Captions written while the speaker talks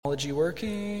technology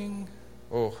working?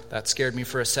 Oh, that scared me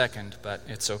for a second, but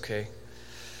it's okay.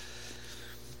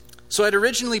 So I'd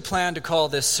originally planned to call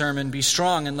this sermon, "Be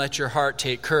Strong and Let Your Heart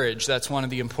Take Courage." That's one of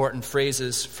the important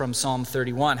phrases from Psalm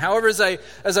 31. However,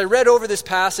 as I read over this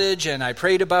passage and I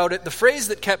prayed about it, the phrase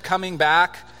that kept coming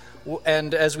back,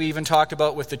 and as we even talked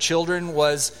about with the children,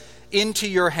 was "into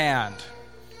your hand."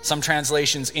 Some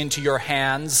translations, "into your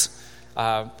hands."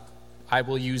 I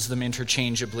will use them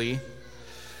interchangeably.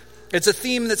 It's a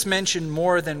theme that's mentioned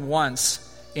more than once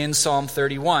in Psalm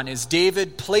 31, is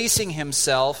David placing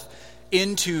himself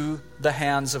into the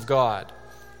hands of God.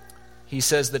 He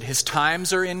says that his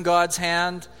times are in God's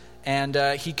hand, and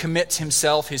he commits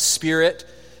himself, his spirit,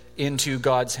 into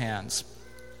God's hands.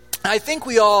 I think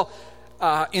we all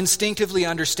instinctively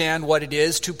understand what it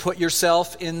is to put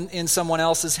yourself in someone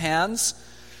else's hands.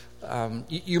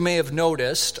 You may have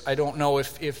noticed, I don't know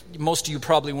if most of you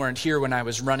probably weren't here when I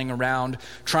was running around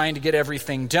trying to get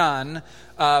everything done,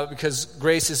 because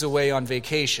Grace is away on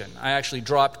vacation. I actually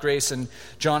dropped Grace and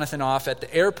Jonathan off at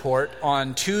the airport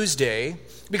on Tuesday,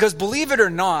 because believe it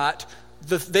or not,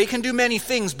 they can do many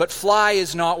things, but fly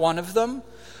is not one of them.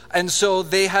 And so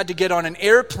they had to get on an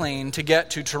airplane to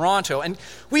get to Toronto. And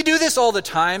we do this all the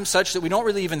time, such that we don't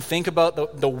really even think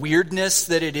about the weirdness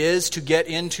that it is to get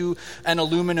into an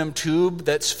aluminum tube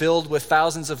that's filled with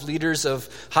thousands of liters of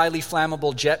highly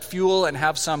flammable jet fuel and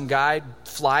have some guy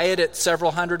fly it at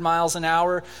several hundred miles an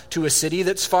hour to a city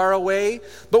that's far away.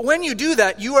 But when you do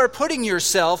that, you are putting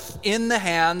yourself in the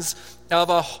hands of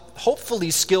a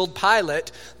hopefully skilled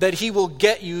pilot, that he will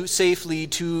get you safely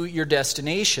to your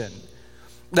destination.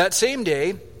 That same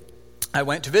day, I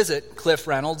went to visit Cliff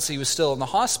Reynolds. He was still in the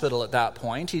hospital at that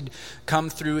point. He'd come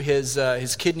through his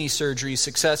kidney surgery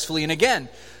successfully. And again,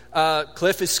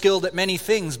 Cliff is skilled at many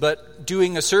things, but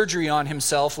doing a surgery on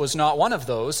himself was not one of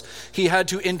those. He had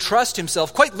to entrust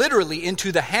himself, quite literally,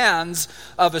 into the hands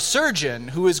of a surgeon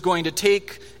who is going to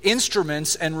take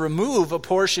instruments and remove a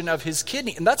portion of his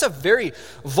kidney. And that's a very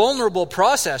vulnerable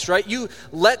process, right? You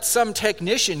let some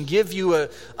technician give you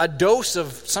a dose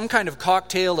of some kind of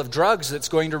cocktail of drugs that's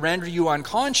going to render you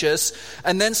unconscious,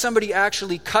 and then somebody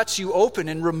actually cuts you open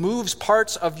and removes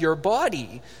parts of your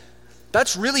body.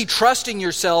 That's really trusting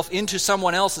yourself into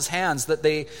someone else's hands, that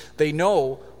they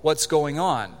know what's going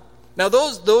on. Now,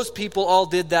 those people all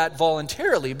did that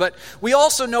voluntarily, but we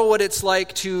also know what it's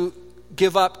like to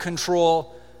give up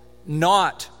control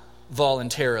not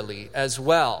voluntarily as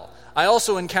well. I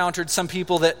also encountered some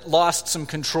people that lost some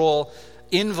control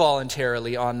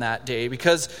involuntarily on that day,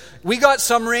 because we got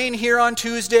some rain here on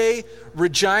Tuesday.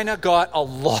 Regina got a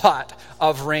lot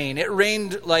of rain. It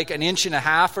rained like 1.5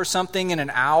 inches or something in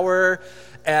an hour.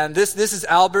 And this is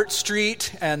Albert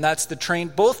Street, and that's the train,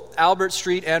 both Albert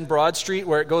Street and Broad Street,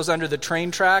 where it goes under the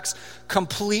train tracks,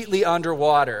 completely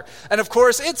underwater. And of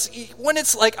course, when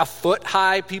it's like a foot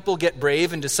high, people get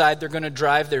brave and decide they're going to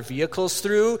drive their vehicles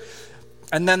through,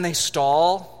 and then they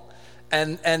stall.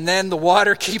 And then the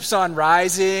water keeps on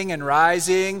rising and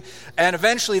rising, and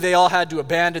eventually they all had to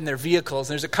abandon their vehicles.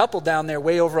 There's a couple down there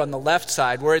way over on the left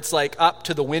side where it's like up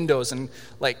to the windows and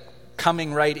like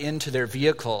coming right into their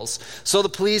vehicles. So the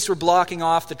police were blocking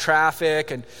off the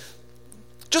traffic. And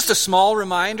just a small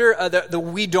reminder that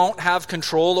we don't have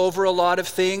control over a lot of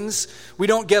things. We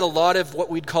don't get a lot of what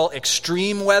we'd call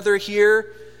extreme weather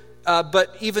here.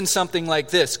 But even something like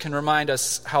this can remind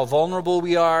us how vulnerable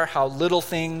we are, how little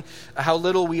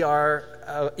we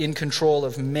are in control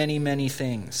of many, many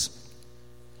things.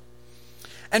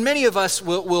 And many of us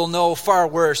will know far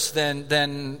worse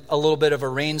than a little bit of a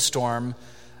rainstorm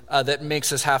that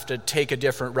makes us have to take a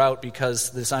different route because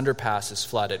this underpass is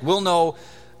flooded. We'll know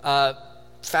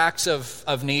facts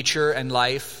of nature and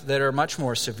life that are much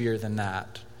more severe than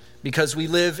that, because we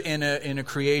live in a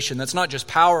creation that's not just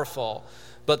powerful,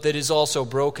 but that is also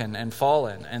broken and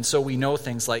fallen. And so we know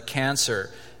things like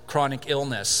cancer, chronic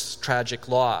illness, tragic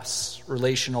loss,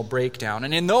 relational breakdown.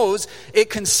 And in those, it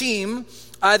can seem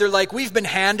either like we've been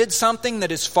handed something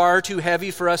that is far too heavy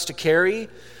for us to carry,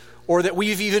 or that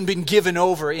we've even been given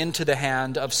over into the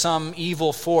hand of some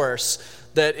evil force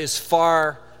that is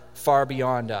far, far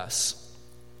beyond us.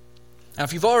 Now,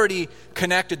 if you've already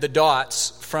connected the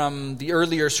dots from the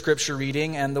earlier scripture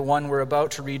reading and the one we're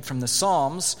about to read from the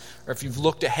Psalms, or if you've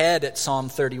looked ahead at Psalm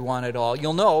 31 at all,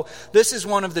 you'll know this is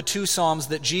one of the two Psalms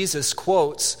that Jesus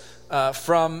quotes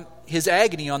from his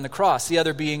agony on the cross, the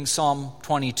other being Psalm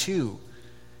 22.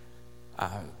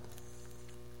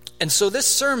 And so this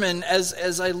sermon,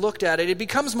 as I looked at it, it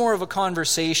becomes more of a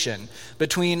conversation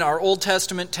between our Old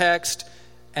Testament text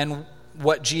and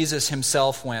what Jesus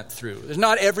himself went through. There's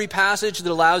not every passage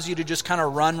that allows you to just kind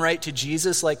of run right to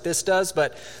Jesus like this does,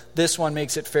 but this one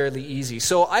makes it fairly easy.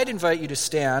 So I'd invite you to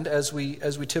stand, as we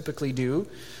typically do,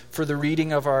 for the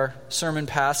reading of our sermon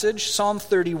passage, Psalm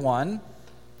 31.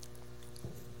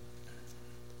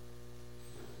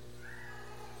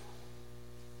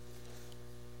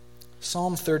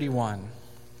 Psalm 31.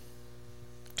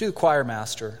 To the choir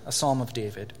master, a psalm of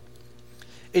David.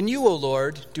 In you, O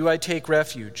Lord, do I take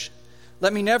refuge.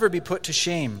 Let me never be put to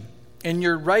shame. In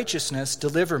your righteousness,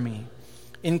 deliver me.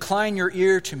 Incline your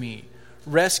ear to me.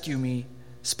 Rescue me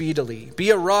speedily. Be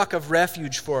a rock of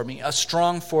refuge for me, a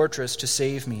strong fortress to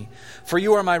save me. For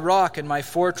you are my rock and my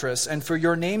fortress, and for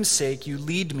your name's sake you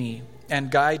lead me and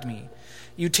guide me.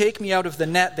 You take me out of the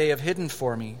net they have hidden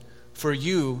for me, for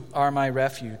you are my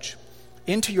refuge.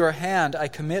 Into your hand I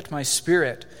commit my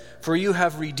spirit, for you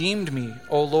have redeemed me,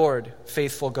 O Lord,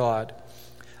 faithful God.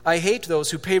 I hate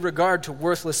those who pay regard to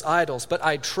worthless idols, but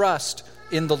I trust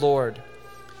in the Lord.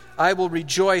 I will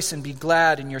rejoice and be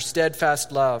glad in your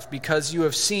steadfast love, because you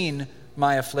have seen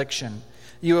my affliction.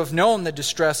 You have known the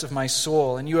distress of my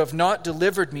soul, and you have not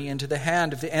delivered me into the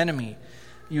hand of the enemy.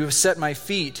 You have set my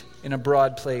feet in a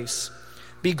broad place.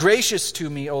 Be gracious to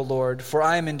me, O Lord, for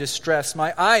I am in distress.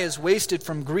 My eye is wasted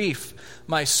from grief,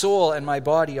 my soul and my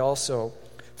body also.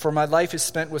 For my life is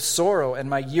spent with sorrow, and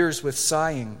my years with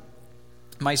sighing.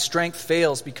 My strength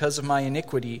fails because of my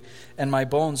iniquity, and my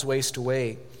bones waste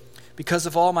away. Because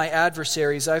of all my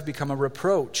adversaries, I've become a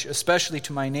reproach, especially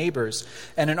to my neighbors,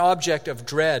 and an object of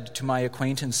dread to my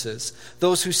acquaintances.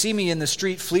 Those who see me in the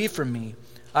street flee from me.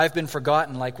 I've been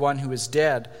forgotten like one who is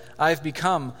dead. I've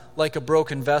become like a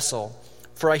broken vessel.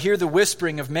 For I hear the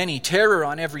whispering of many, terror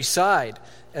on every side,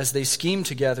 as they scheme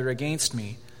together against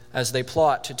me, as they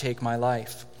plot to take my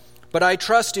life. But I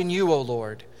trust in you, O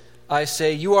Lord. I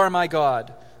say, you are my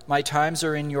God. My times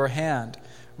are in your hand.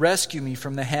 Rescue me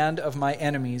from the hand of my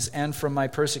enemies and from my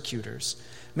persecutors.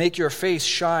 Make your face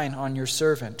shine on your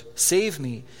servant. Save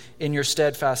me in your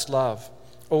steadfast love.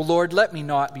 O Lord, let me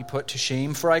not be put to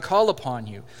shame, for I call upon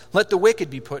you. Let the wicked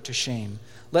be put to shame.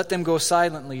 Let them go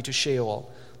silently to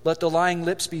Sheol. Let the lying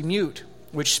lips be mute,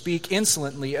 which speak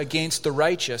insolently against the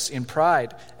righteous in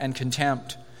pride and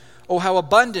contempt. Oh, how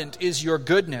abundant is your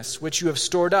goodness, which you have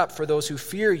stored up for those who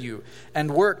fear you,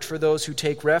 and worked for those who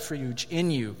take refuge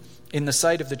in you, in the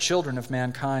sight of the children of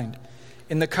mankind.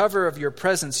 In the cover of your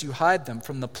presence you hide them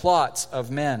from the plots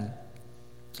of men.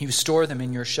 You store them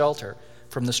in your shelter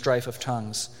from the strife of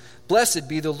tongues. Blessed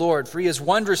be the Lord, for he has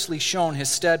wondrously shown his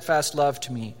steadfast love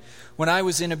to me. When I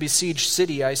was in a besieged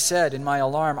city, I said in my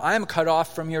alarm, I am cut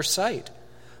off from your sight.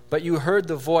 But you heard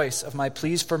the voice of my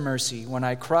pleas for mercy when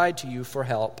I cried to you for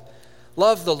help.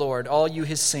 Love the Lord, all you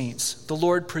his saints. The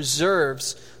Lord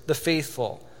preserves the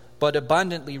faithful, but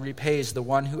abundantly repays the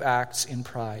one who acts in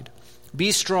pride.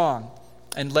 Be strong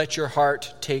and let your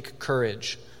heart take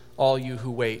courage, all you who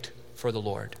wait for the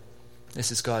Lord.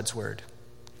 This is God's word.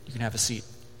 You can have a seat.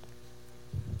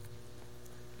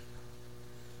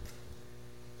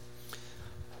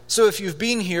 So if you've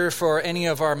been here for any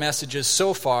of our messages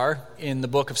so far in the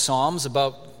book of Psalms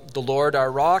about the Lord,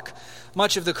 our rock,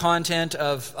 much of the content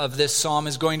of this psalm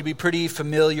is going to be pretty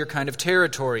familiar kind of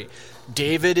territory.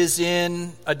 David is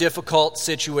in a difficult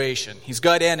situation. He's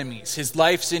got enemies. His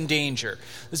life's in danger.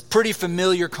 There's pretty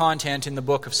familiar content in the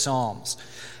book of Psalms.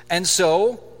 And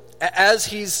so, as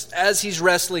he's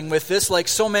wrestling with this, like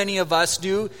so many of us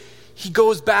do, he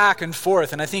goes back and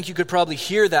forth. And I think you could probably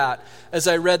hear that as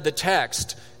I read the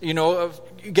text. You know,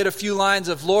 you get a few lines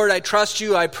of, Lord, I trust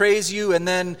you, I praise you, and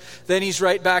then he's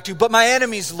right back to, but my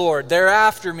enemies, Lord, they're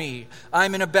after me.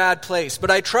 I'm in a bad place.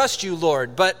 But I trust you,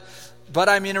 Lord, but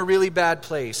I'm in a really bad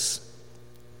place.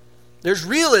 There's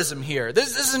realism here.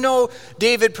 This is no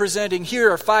David presenting,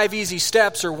 here are 5 easy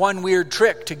steps or one weird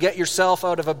trick to get yourself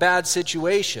out of a bad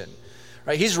situation.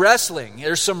 Right? He's wrestling.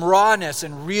 There's some rawness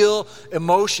and real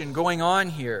emotion going on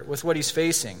here with what he's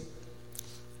facing.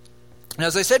 And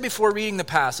as I said before reading the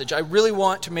passage, I really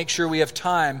want to make sure we have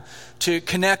time to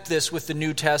connect this with the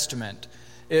New Testament.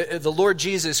 The Lord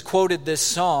Jesus quoted this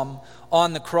psalm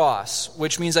on the cross,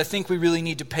 which means I think we really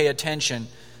need to pay attention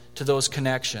to those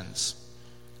connections.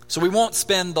 So we won't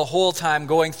spend the whole time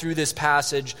going through this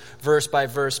passage verse by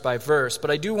verse by verse,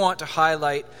 but I do want to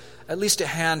highlight at least a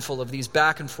handful of these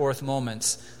back and forth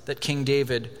moments that King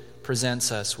David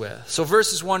presents us with. So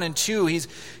verses 1 and 2,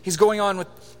 he's going on with,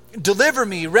 deliver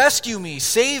me, rescue me,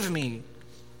 save me.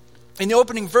 In the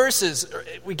opening verses,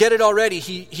 we get it already.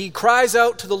 He cries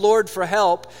out to the Lord for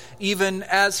help, even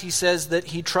as he says that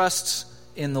he trusts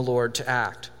in the Lord to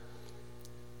act.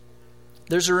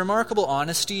 There's a remarkable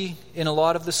honesty in a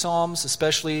lot of the Psalms,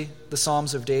 especially the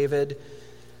Psalms of David.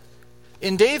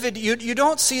 In David, you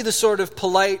don't see the sort of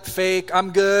polite, fake,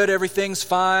 I'm good, everything's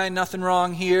fine, nothing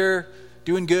wrong here,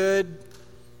 doing good,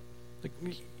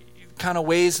 kind of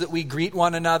ways that we greet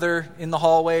one another in the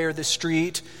hallway or the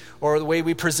street, or the way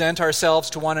we present ourselves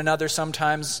to one another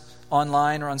sometimes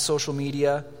online or on social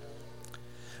media.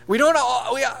 We don't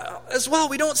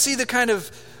see the kind of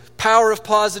power of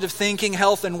positive thinking,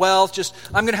 health and wealth, just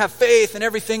I'm going to have faith and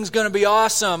everything's going to be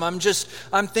awesome.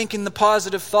 I'm thinking the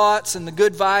positive thoughts and the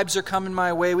good vibes are coming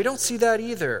my way. We don't see that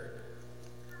either.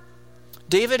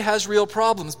 David has real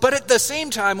problems. But at the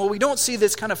same time, we don't see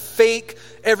this kind of fake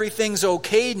everything's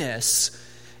okayness.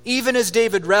 Even as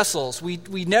David wrestles, we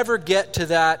never get to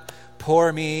that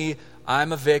poor me,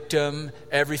 I'm a victim,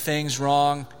 everything's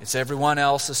wrong, it's everyone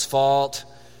else's fault.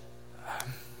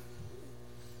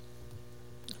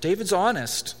 David's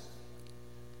honest,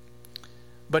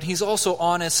 but he's also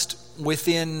honest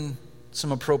within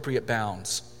some appropriate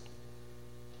bounds.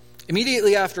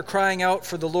 Immediately after crying out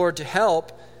for the Lord to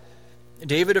help,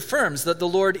 David affirms that the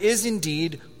Lord is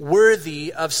indeed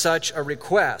worthy of such a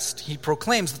request. He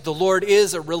proclaims that the Lord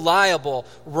is a reliable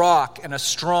rock and a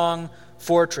strong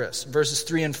fortress, verses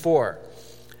 3 and 4.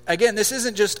 Again, this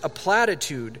isn't just a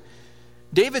platitude.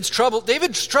 David's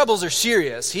troubles are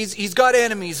serious. He's got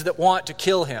enemies that want to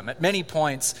kill him at many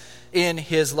points in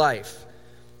his life.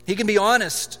 He can be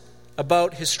honest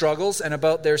about his struggles and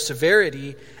about their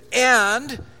severity,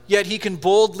 and yet he can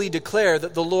boldly declare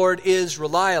that the Lord is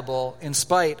reliable in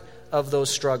spite of those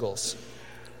struggles.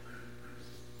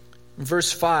 In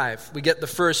verse 5, we get the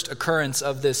first occurrence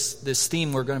of this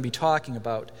theme we're going to be talking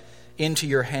about, into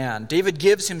your hand. David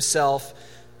gives himself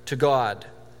to God.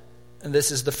 And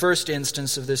this is the first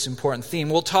instance of this important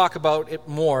theme. We'll talk about it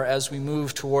more as we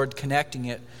move toward connecting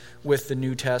it with the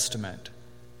New Testament.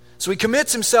 So he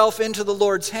commits himself into the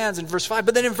Lord's hands in verse 5.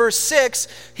 But then in verse 6,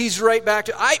 he's right back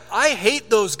to, I hate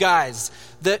those guys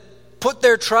that put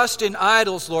their trust in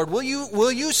idols, Lord. Will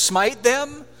you smite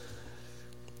them?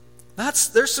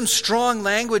 There's some strong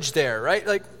language there, right?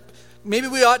 Like maybe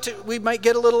we might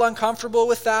get a little uncomfortable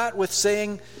with that,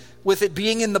 with it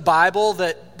being in the Bible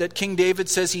that King David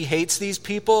says he hates these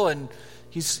people and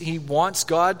he wants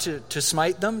God to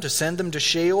smite them, to send them to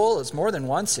Sheol. It's more than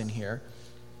once in here.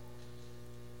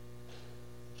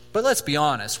 But let's be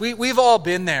honest. We've all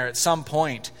been there at some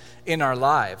point in our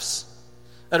lives.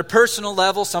 At a personal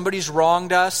level, somebody's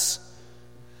wronged us.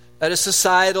 At a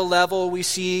societal level, we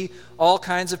see all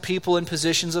kinds of people in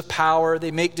positions of power.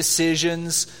 They make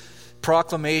decisions,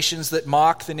 proclamations that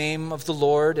mock the name of the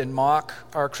Lord and mock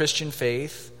our Christian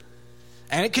faith.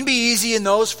 And it can be easy in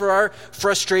those for our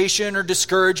frustration or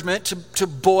discouragement to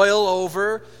boil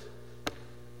over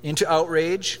into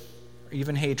outrage or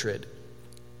even hatred.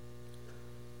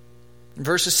 In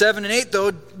verses 7 and 8,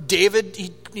 though, David,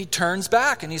 he turns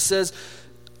back and he says,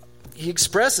 he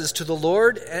expresses to the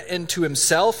Lord and to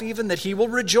himself even that he will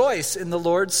rejoice in the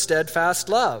Lord's steadfast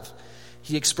love.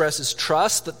 He expresses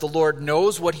trust that the Lord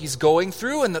knows what he's going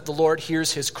through and that the Lord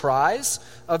hears his cries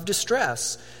of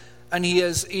distress. And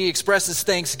he expresses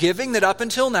thanksgiving that up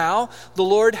until now, the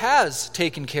Lord has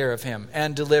taken care of him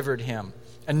and delivered him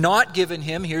and not given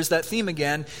him, here's that theme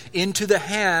again, into the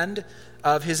hand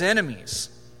of his enemies.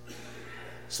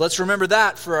 So let's remember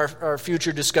that for our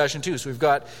future discussion too. So we've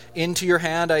got into your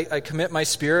hand, I commit my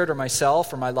spirit or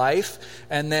myself or my life,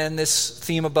 and then this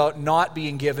theme about not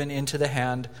being given into the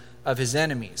hand of his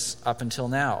enemies up until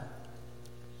now.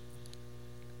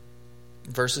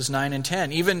 Verses 9 and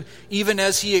 10. Even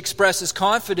as he expresses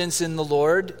confidence in the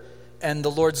Lord and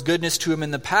the Lord's goodness to him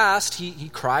in the past, he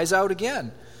cries out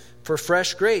again for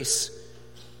fresh grace.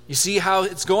 You see how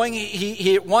it's going?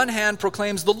 He at one hand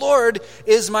proclaims, the Lord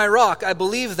is my rock. I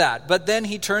believe that. But then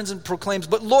he turns and proclaims,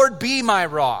 but Lord, be my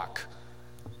rock.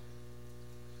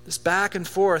 This back and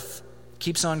forth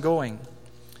keeps on going.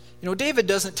 You know, David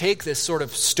doesn't take this sort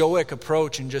of stoic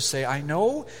approach and just say, I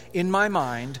know in my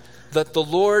mind that the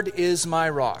Lord is my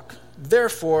rock.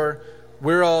 Therefore,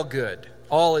 we're all good.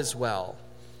 All is well.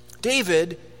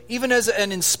 David, even as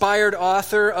an inspired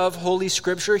author of Holy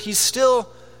Scripture, he's still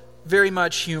very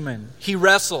much human. He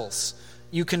wrestles.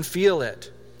 You can feel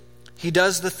it. He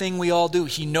does the thing we all do.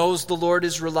 He knows the Lord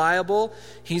is reliable.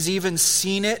 He's even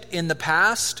seen it in the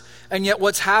past. And yet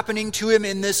what's happening to him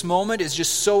in this moment is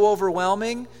just so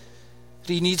overwhelming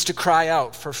that he needs to cry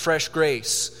out for fresh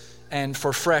grace and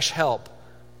for fresh help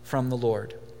from the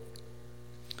Lord.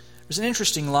 There's an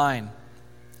interesting line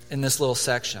in this little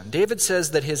section. David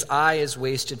says that his eye is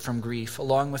wasted from grief,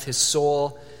 along with his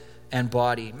soul and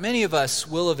body. Many of us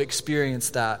will have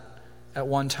experienced that at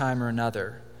one time or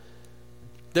another.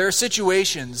 There are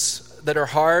situations that are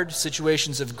hard,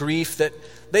 situations of grief, that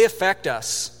they affect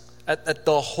us at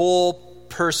the whole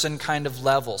person kind of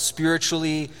level,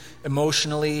 spiritually,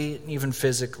 emotionally, even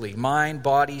physically. Mind,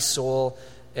 body, soul,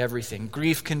 everything.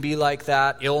 Grief can be like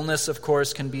that. Illness, of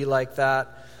course, can be like that.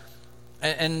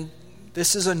 And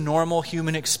this is a normal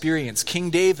human experience. King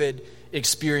David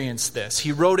experienced this.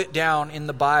 He wrote it down in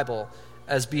the Bible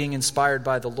as being inspired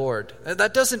by the Lord.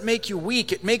 That doesn't make you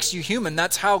weak. It makes you human.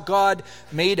 That's how God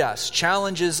made us.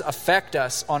 Challenges affect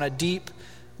us on a deep,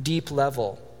 deep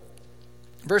level.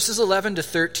 Verses 11 to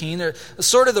 13 are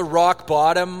sort of the rock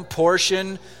bottom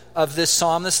portion of this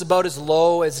psalm. This is about as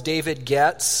low as David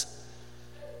gets.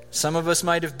 Some of us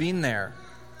might have been there.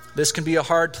 This can be a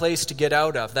hard place to get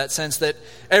out of. That sense that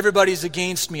everybody's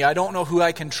against me. I don't know who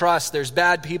I can trust. There's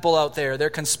bad people out there. They're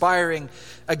conspiring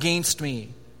against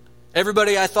me.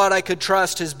 Everybody I thought I could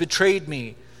trust has betrayed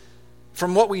me.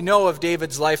 From what we know of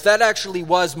David's life, that actually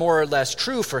was more or less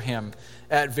true for him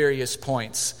at various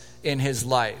points in his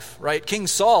life, right? King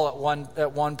Saul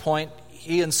at one point,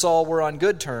 he and Saul were on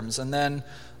good terms, and then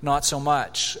not so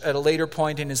much. At a later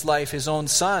point in his life, his own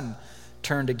son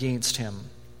turned against him.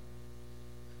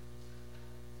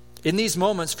 In these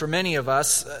moments, for many of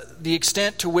us, the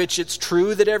extent to which it's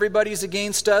true that everybody's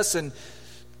against us and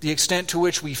the extent to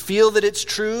which we feel that it's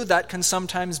true, that can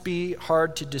sometimes be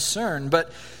hard to discern.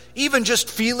 But even just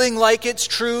feeling like it's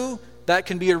true, that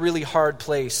can be a really hard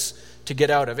place to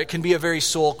get out of. It can be a very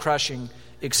soul-crushing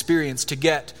experience to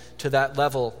get to that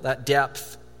level, that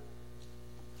depth.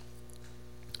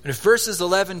 And if verses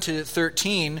 11 to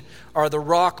 13 are the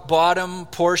rock bottom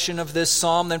portion of this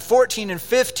psalm, then 14 and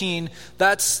 15,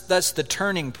 that's the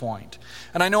turning point.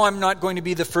 And I know I'm not going to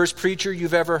be the first preacher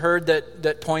you've ever heard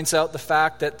that points out the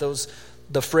fact that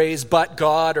the phrase "but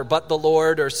God" or "but the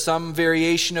Lord" or some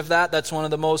variation of that's one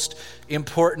of the most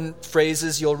important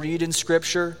phrases you'll read in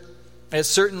Scripture. It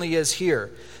certainly is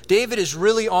here. David is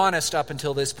really honest up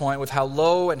until this point with how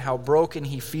low and how broken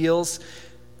he feels.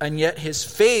 And yet his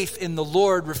faith in the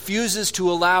Lord refuses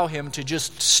to allow him to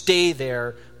just stay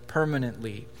there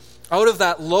permanently. Out of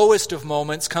that lowest of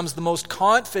moments comes the most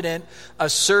confident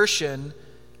assertion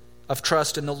of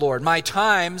trust in the Lord. My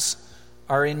times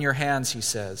are in your hands, he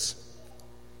says.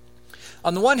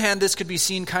 On the one hand, this could be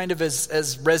seen kind of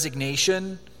as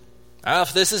resignation.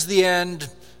 If this is the end,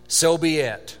 so be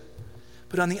it.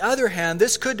 But on the other hand,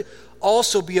 this could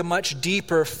also be a much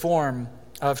deeper form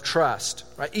of trust.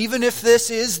 Right? Even if this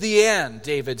is the end,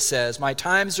 David says, my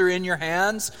times are in your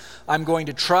hands. I'm going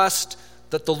to trust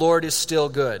that the Lord is still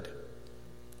good.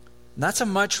 And that's a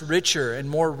much richer and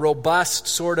more robust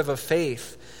sort of a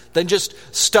faith than just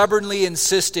stubbornly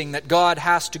insisting that God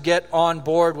has to get on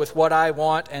board with what I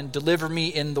want and deliver me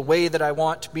in the way that I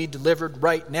want to be delivered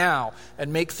right now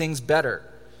and make things better.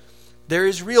 There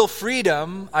is real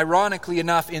freedom, ironically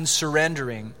enough, in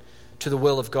surrendering to the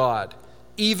will of God,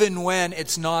 even when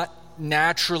it's not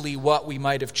naturally what we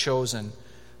might have chosen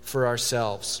for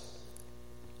ourselves.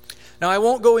 Now, I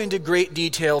won't go into great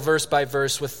detail verse by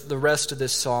verse with the rest of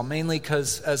this psalm, mainly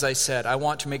because, as I said, I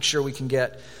want to make sure we can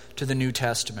get to the New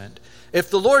Testament. If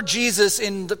the Lord Jesus,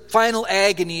 in the final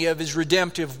agony of his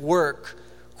redemptive work,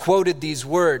 quoted these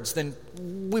words, then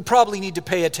we probably need to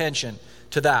pay attention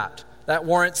to that. That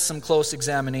warrants some close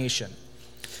examination.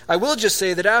 I will just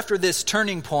say that after this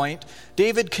turning point,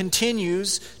 David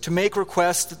continues to make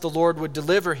requests that the Lord would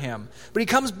deliver him. But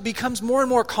he becomes more and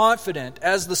more confident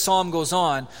as the psalm goes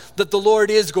on that the Lord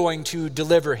is going to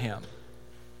deliver him.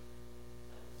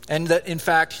 And that, in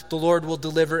fact, the Lord will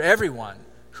deliver everyone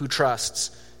who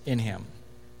trusts in him.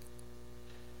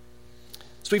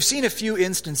 So we've seen a few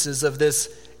instances of this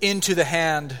into the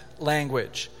hand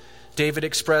language. David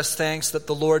expressed thanks that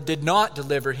the Lord did not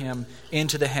deliver him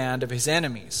into the hand of his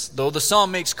enemies, though the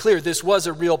psalm makes clear this was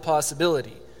a real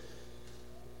possibility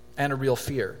and a real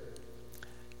fear.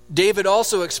 David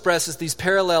also expresses these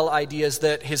parallel ideas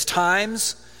that his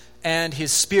times and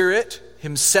his spirit,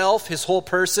 himself, his whole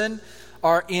person,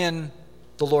 are in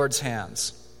the Lord's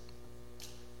hands.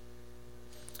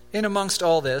 In amongst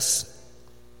all this,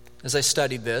 as I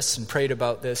studied this and prayed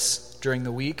about this during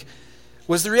the week,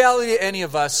 was the reality any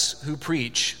of us who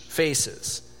preach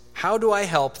faces. How do I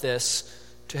help this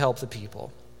to help the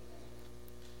people?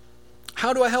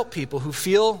 How do I help people who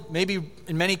feel, maybe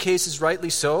in many cases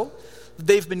rightly so, that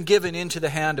they've been given into the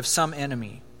hand of some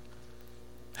enemy?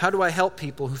 How do I help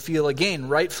people who feel, again,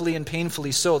 rightfully and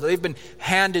painfully so, that they've been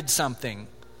handed something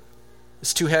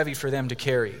that's too heavy for them to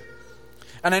carry?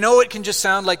 And I know it can just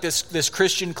sound like this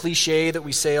Christian cliche that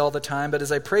we say all the time, but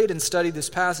as I prayed and studied this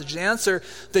passage, the answer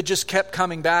that just kept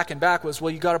coming back and back was,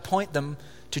 well, you got to point them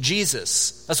to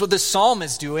Jesus. That's what this psalm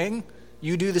is doing.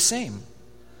 You do the same.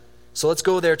 So let's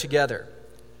go there together.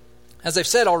 As I've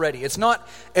said already, it's not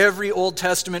every Old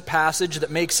Testament passage that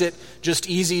makes it just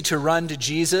easy to run to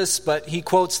Jesus, but he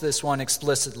quotes this one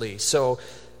explicitly. So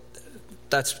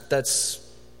that's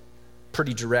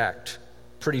pretty direct,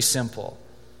 pretty simple.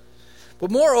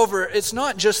 But moreover, it's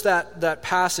not just that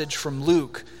passage from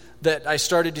Luke that I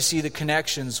started to see the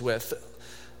connections with.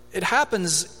 It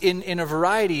happens in a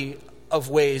variety of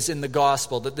ways in the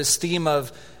gospel, that this theme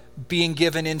of being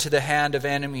given into the hand of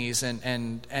enemies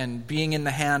and being in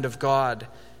the hand of God,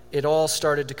 it all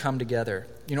started to come together.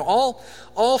 You know,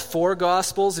 all four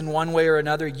gospels in one way or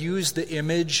another use the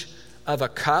image of a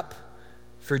cup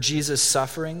for Jesus'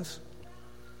 sufferings.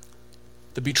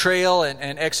 The betrayal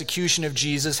and execution of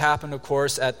Jesus happened, of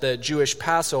course, at the Jewish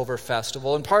Passover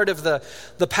festival. And part of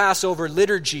the Passover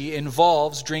liturgy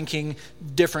involves drinking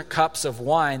different cups of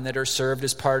wine that are served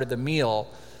as part of the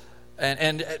meal.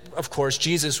 And of course,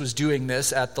 Jesus was doing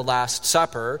this at the Last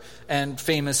Supper, and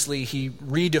famously he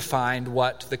redefined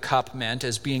what the cup meant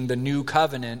as being the new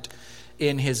covenant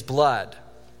in his blood.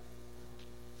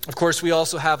 Of course, we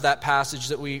also have that passage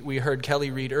that we heard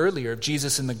Kelly read earlier of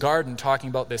Jesus in the garden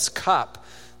talking about this cup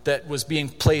that was being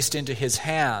placed into his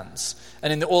hands.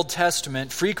 And in the Old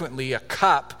Testament, frequently a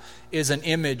cup is an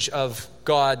image of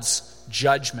God's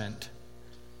judgment.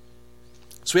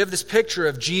 So we have this picture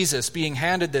of Jesus being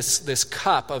handed this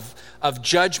cup of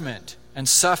judgment and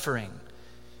suffering.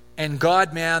 And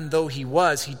God-man though he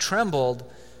was, he trembled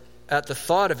at the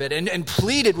thought of it and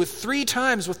pleaded with 3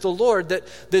 times with the Lord that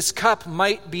this cup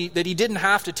might be, that he didn't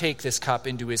have to take this cup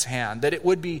into his hand, that it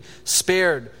would be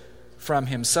spared from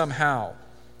him somehow.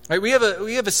 Right? We have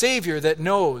a Savior that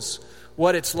knows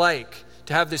what it's like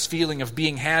to have this feeling of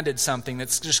being handed something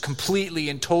that's just completely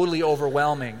and totally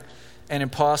overwhelming and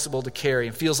impossible to carry,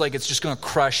 and feels like it's just going to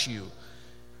crush you.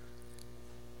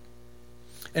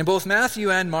 And both Matthew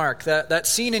and Mark, that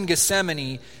scene in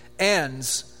Gethsemane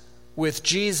ends with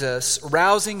Jesus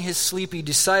rousing his sleepy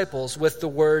disciples with the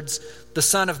words, "The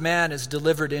Son of Man is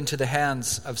delivered into the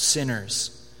hands of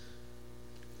sinners."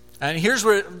 And here's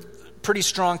where a pretty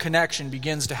strong connection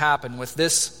begins to happen with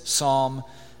this psalm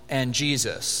and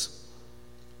Jesus,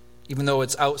 even though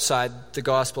it's outside the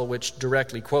gospel which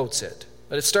directly quotes it.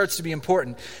 But it starts to be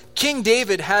important. King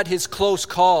David had his close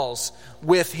calls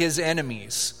with his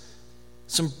enemies.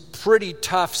 Some pretty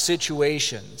tough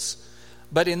situations.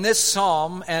 But in this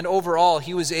psalm and overall,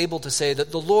 he was able to say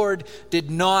that the Lord did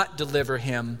not deliver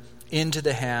him into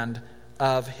the hand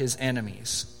of his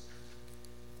enemies.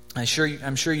 I'm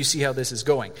sure you see how this is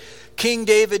going. King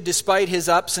David, despite his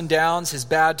ups and downs, his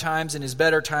bad times and his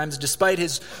better times, despite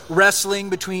his wrestling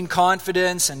between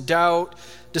confidence and doubt,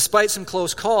 despite some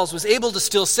close calls, was able to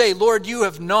still say, "Lord, you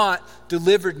have not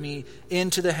delivered me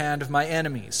into the hand of my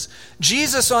enemies."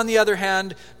 Jesus, on the other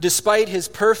hand, despite his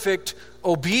perfect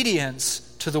obedience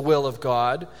to the will of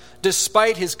God,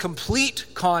 despite his complete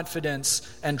confidence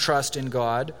and trust in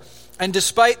God, and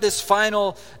despite this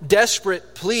final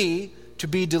desperate plea to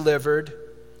be delivered,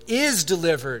 is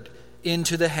delivered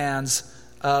into the hands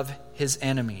of his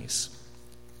enemies.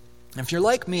 And if you're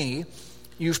like me,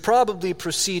 you've probably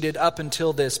proceeded up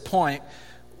until this point,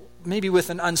 maybe with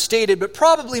an unstated, but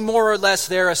probably more or less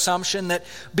their assumption that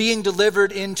being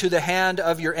delivered into the hand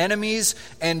of your enemies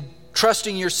and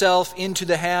trusting yourself into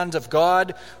the hand of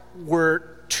God were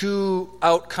two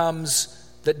outcomes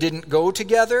that didn't go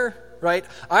together, right?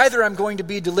 Either I'm going to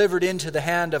be delivered into the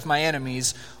hand of my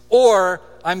enemies, or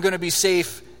I'm going to be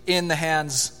safe in the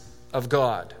hands of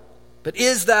God. But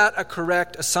is that a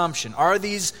correct assumption? Are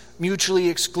these mutually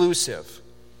exclusive?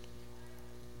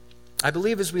 I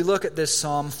believe as we look at this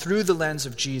psalm through the lens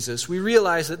of Jesus, we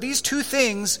realize that these two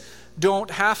things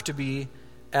don't have to be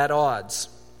at odds.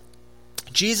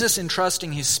 Jesus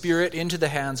entrusting his Spirit into the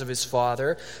hands of his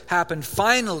Father happened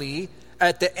finally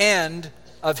at the end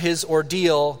of his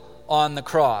ordeal on the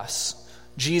cross.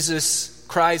 Jesus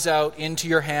cries out, "Into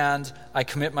your hand I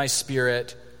commit my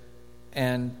spirit,"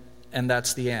 and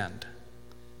that's the end.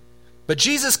 But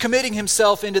Jesus committing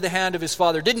himself into the hand of his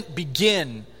Father didn't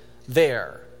begin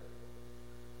there.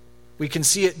 We can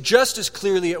see it just as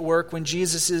clearly at work when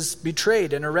Jesus is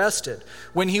betrayed and arrested,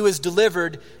 when he was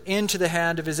delivered into the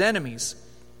hand of his enemies.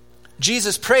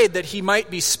 Jesus prayed that he might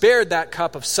be spared that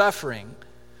cup of suffering,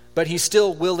 but he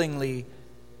still willingly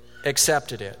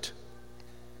accepted it.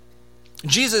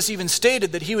 Jesus even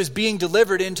stated that he was being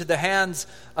delivered into the hands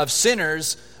of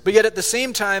sinners, but yet at the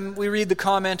same time we read the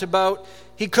comment about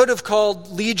he could have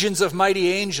called legions of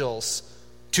mighty angels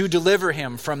to deliver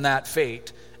him from that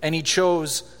fate, and he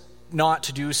chose not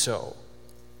to do so.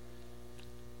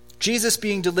 Jesus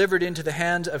being delivered into the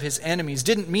hand of his enemies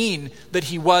didn't mean that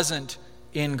he wasn't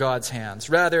in God's hands.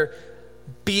 Rather,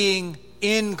 being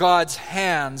in God's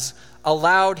hands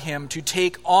allowed him to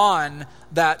take on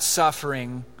that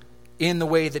suffering in the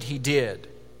way that he did.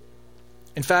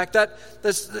 In fact,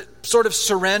 that's the sort of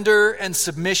surrender and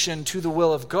submission to the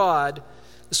will of God,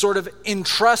 the sort of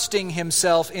entrusting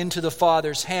himself into the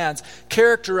Father's hands,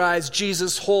 characterized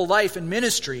Jesus' whole life and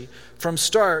ministry from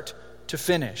start to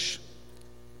finish.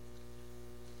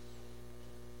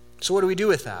 So what do we do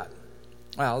with that?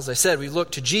 Well, as I said, we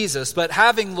look to Jesus, but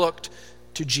having looked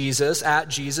to Jesus, at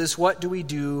Jesus, what do we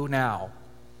do now?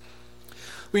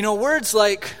 We know words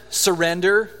like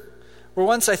surrender were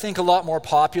once, I think, a lot more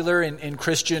popular in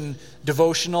Christian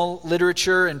devotional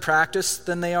literature and practice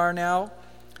than they are now.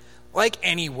 Like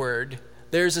any word,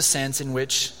 there's a sense in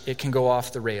which it can go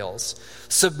off the rails.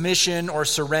 Submission or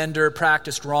surrender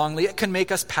practiced wrongly, it can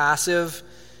make us passive.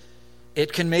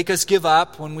 It can make us give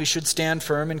up when we should stand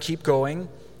firm and keep going.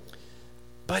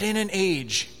 But in an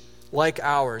age like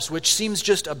ours, which seems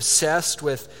just obsessed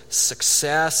with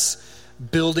success,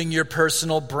 building your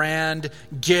personal brand,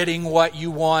 getting what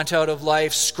you want out of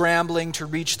life, scrambling to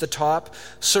reach the top,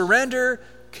 surrender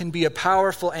can be a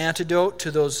powerful antidote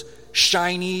to those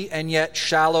shiny and yet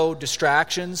shallow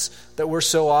distractions that we're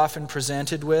so often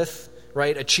presented with,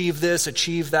 right? Achieve this,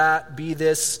 achieve that, be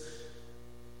this.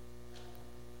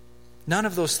 None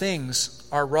of those things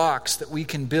are rocks that we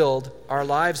can build our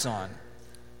lives on.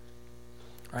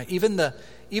 Right? Even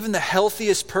the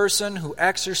healthiest person who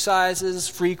exercises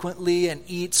frequently and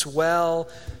eats well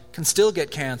can still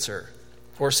get cancer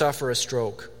or suffer a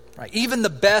stroke. Right? Even the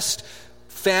best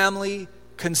family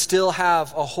can still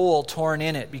have a hole torn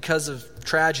in it because of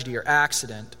tragedy or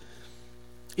accident.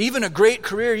 Even a great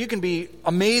career, you can be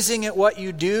amazing at what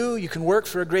you do, you can work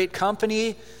for a great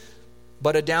company,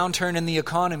 but a downturn in the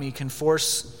economy can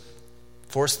force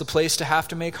the place to have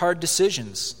to make hard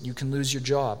decisions. You can lose your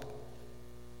job.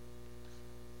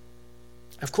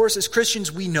 Of course, as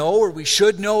Christians, we know, or we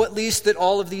should know at least, that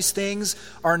all of these things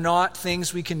are not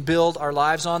things we can build our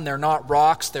lives on. They're not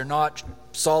rocks. They're not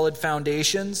solid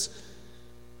foundations.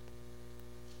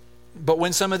 But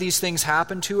when some of these things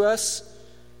happen to us,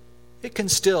 it can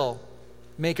still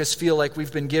make us feel like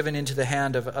we've been given into the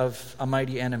hand of a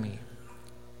mighty enemy.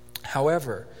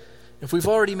 However, if we've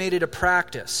already made it a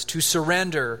practice to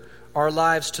surrender our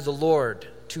lives to the Lord,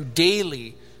 to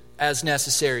daily, as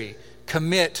necessary,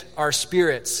 commit our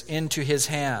spirits into his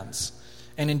hands,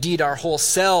 and indeed our whole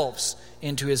selves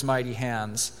into his mighty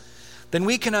hands, then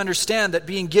we can understand that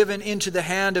being given into the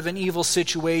hand of an evil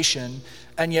situation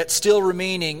and yet still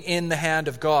remaining in the hand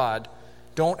of God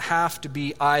don't have to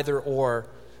be either or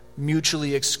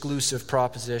mutually exclusive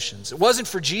propositions. It wasn't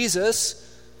for Jesus.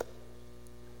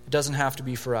 It doesn't have to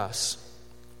be for us.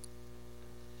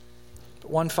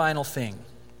 But one final thing,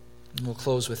 and we'll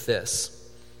close with this.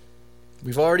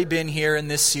 We've already been here in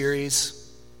this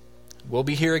series. We'll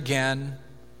be here again.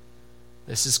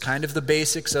 This is kind of the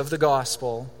basics of the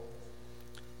gospel.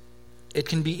 It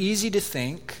can be easy to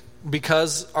think,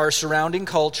 because our surrounding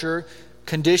culture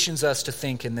conditions us to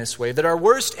think in this way, that our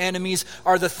worst enemies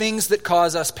are the things that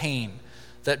cause us pain,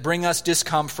 that bring us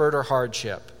discomfort or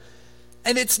hardship.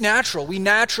 And it's natural. We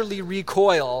naturally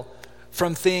recoil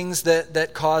from things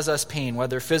that cause us pain,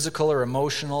 whether physical or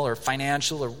emotional or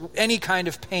financial or any kind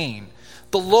of pain.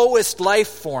 The lowest life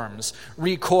forms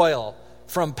recoil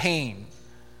from pain.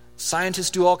 Scientists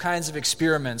do all kinds of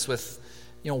experiments with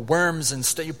worms and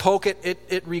stuff. You poke it,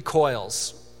 it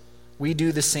recoils. We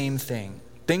do the same thing.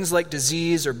 Things like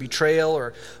disease or betrayal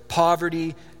or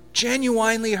poverty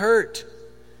genuinely hurt.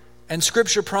 And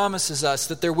Scripture promises us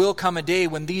that there will come a day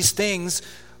when these things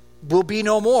will be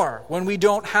no more, when we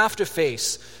don't have to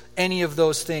face any of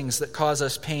those things that cause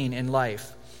us pain in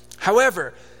life.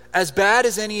 However, as bad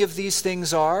as any of these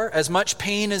things are, as much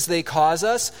pain as they cause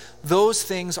us, those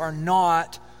things are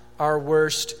not our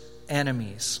worst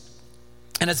enemies.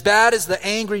 And as bad as the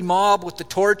angry mob with the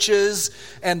torches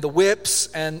and the whips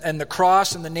and the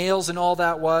cross and the nails and all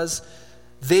that was,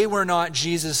 they were not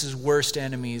Jesus' worst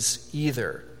enemies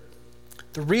either.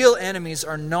 The real enemies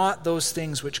are not those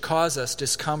things which cause us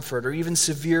discomfort or even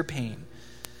severe pain.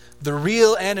 The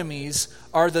real enemies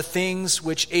are the things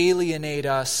which alienate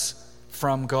us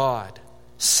from God: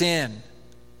 sin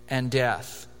and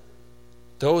death.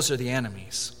 Those are the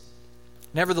enemies.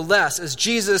 Nevertheless, as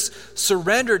Jesus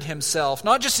surrendered himself,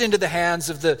 not just into the hands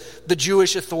of the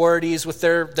Jewish authorities with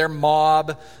their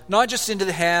mob, not just into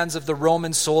the hands of the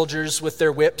Roman soldiers with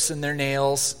their whips and their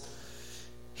nails,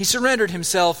 he surrendered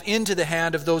himself into the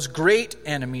hand of those great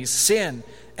enemies, sin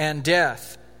and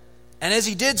death. And as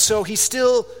he did so, he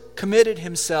still committed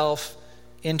himself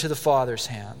into the Father's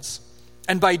hands.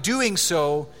 And by doing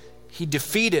so, he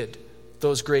defeated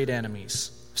those great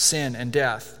enemies. sin and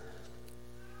death.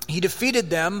 He defeated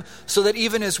them so that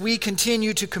even as we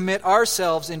continue to commit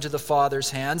ourselves into the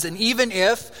Father's hands, and even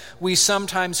if we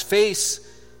sometimes face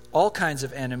all kinds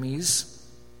of enemies,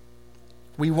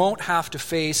 we won't have to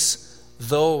face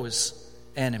those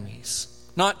enemies.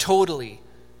 Not totally,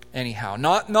 anyhow.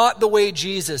 Not the way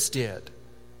Jesus did.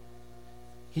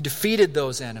 He defeated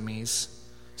those enemies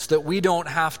so that we don't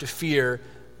have to fear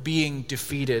being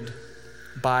defeated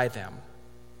by them.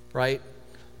 Right?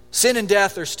 Sin and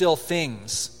death are still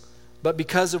things. But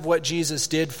because of what Jesus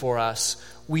did for us,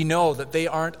 we know that they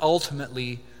aren't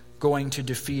ultimately going to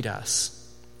defeat us.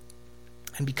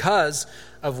 And because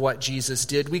of what Jesus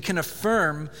did, we can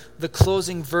affirm the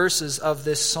closing verses of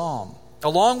this psalm.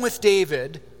 Along with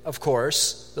David, of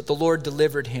course, that the Lord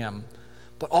delivered him,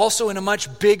 but also in a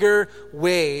much bigger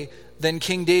way than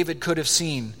King David could have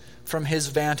seen from his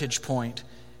vantage point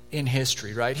in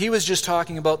history, right? He was just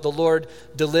talking about the Lord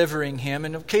delivering him,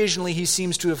 and occasionally he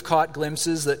seems to have caught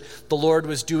glimpses that the Lord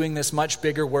was doing this much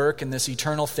bigger work and this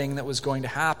eternal thing that was going to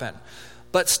happen.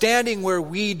 But standing where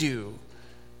we do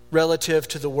relative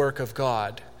to the work of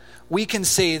God, we can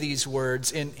say these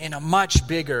words in a much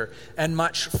bigger and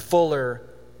much fuller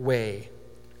way.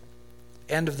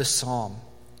 End of the psalm.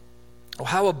 Oh,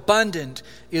 how abundant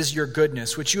is your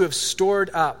goodness, which you have stored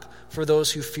up for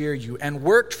those who fear you, and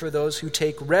worked for those who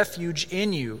take refuge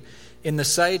in you in the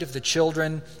sight of the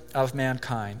children of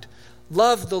mankind.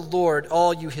 Love the Lord,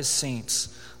 all you his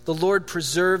saints. The Lord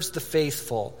preserves the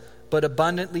faithful, but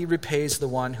abundantly repays the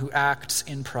one who acts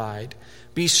in pride.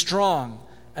 Be strong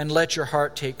and let your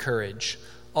heart take courage,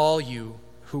 all you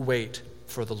who wait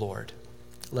for the Lord.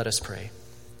 Let us pray.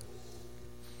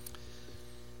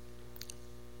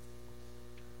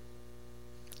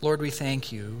 Lord, we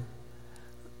thank you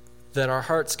that our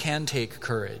hearts can take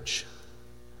courage.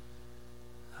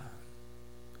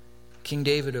 King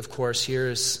David, of course, here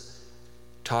is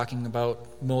talking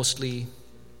about mostly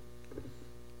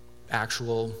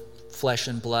actual flesh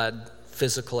and blood,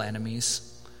 physical enemies.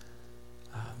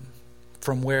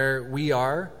 From where we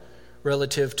are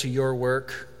relative to your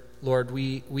work, Lord,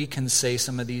 we can say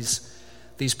some of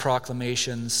these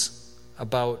proclamations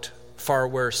about far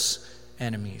worse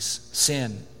enemies,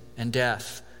 sin and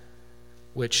death,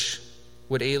 which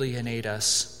would alienate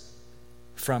us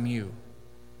from you.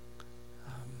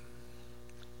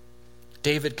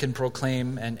 David can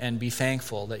proclaim and be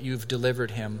thankful that you've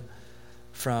delivered him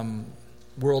from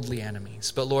worldly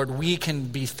enemies. But Lord, we can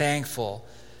be thankful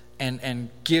and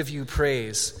give you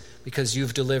praise because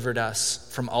you've delivered us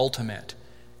from ultimate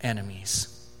enemies.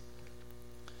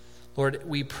 Lord,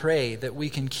 we pray that we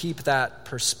can keep that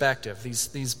perspective,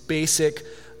 these basic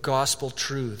gospel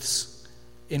truths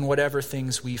in whatever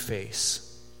things we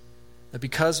face. That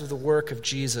because of the work of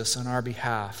Jesus on our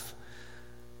behalf,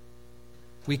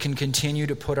 we can continue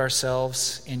to put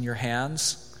ourselves in your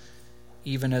hands,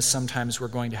 even as sometimes we're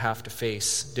going to have to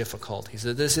face difficulties.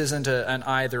 That this isn't an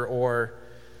either-or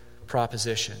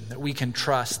proposition. That we can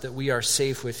trust that we are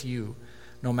safe with you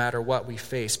no matter what we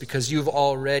face, because you've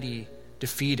already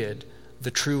defeated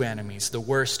the true enemies, the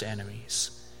worst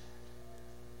enemies.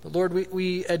 But Lord,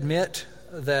 we admit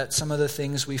that some of the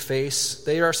things we face,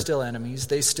 they are still enemies.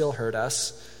 They still hurt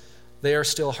us. They are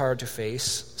still hard to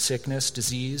face. Sickness,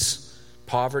 disease,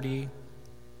 poverty,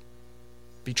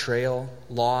 betrayal,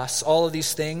 loss, all of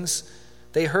these things,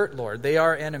 they hurt, Lord. They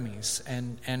are enemies.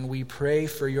 And we pray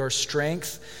for your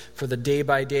strength for the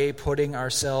day-by-day putting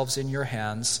ourselves in your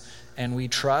hands, and we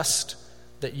trust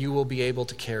that you will be able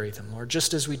to carry them, Lord.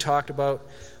 Just as we talked about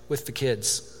with the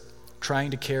kids,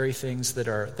 trying to carry things that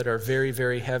are very,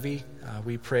 very heavy,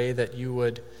 we pray that you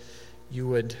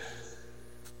would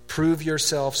prove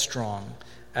yourself strong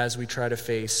as we try to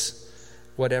face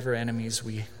whatever enemies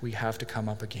we have to come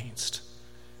up against.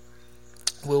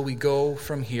 Will we go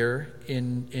from here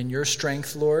in your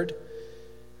strength, Lord,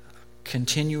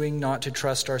 continuing not to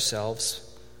trust ourselves,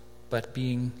 but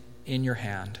being in your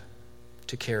hand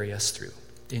to carry us through.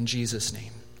 In Jesus'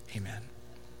 name, amen.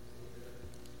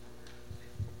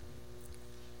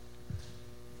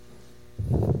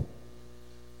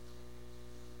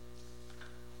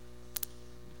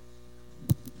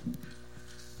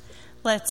 Let's